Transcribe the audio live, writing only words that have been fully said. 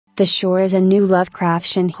The Shore is a new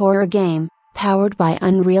Lovecraftian horror game, powered by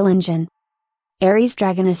Unreal Engine. Ares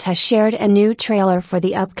Dragonis has shared a new trailer for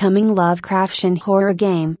the upcoming Lovecraftian horror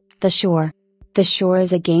game, The Shore. The Shore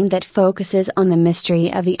is a game that focuses on the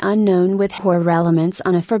mystery of the unknown with horror elements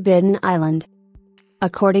on a forbidden island.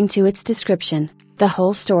 According to its description, the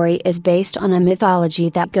whole story is based on a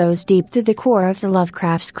mythology that goes deep through the core of the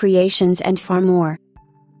Lovecraft's creations and far more.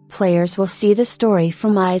 Players will see the story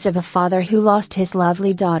from eyes of a father who lost his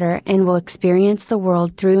lovely daughter and will experience the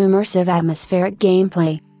world through immersive atmospheric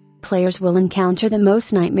gameplay. Players will encounter the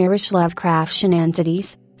most nightmarish Lovecraftian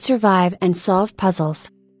entities, survive and solve puzzles.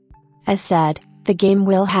 As said, the game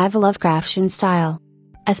will have a Lovecraftian style.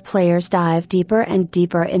 As players dive deeper and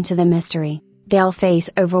deeper into the mystery, they'll face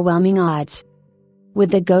overwhelming odds.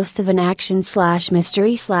 With the ghost of an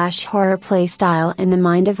action/mystery/horror playstyle in the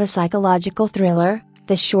mind of a psychological thriller,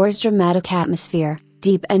 The Shore's dramatic atmosphere,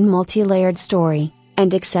 deep and multi-layered story,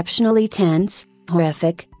 and exceptionally tense,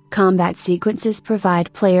 horrific, combat sequences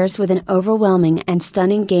provide players with an overwhelming and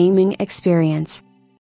stunning gaming experience.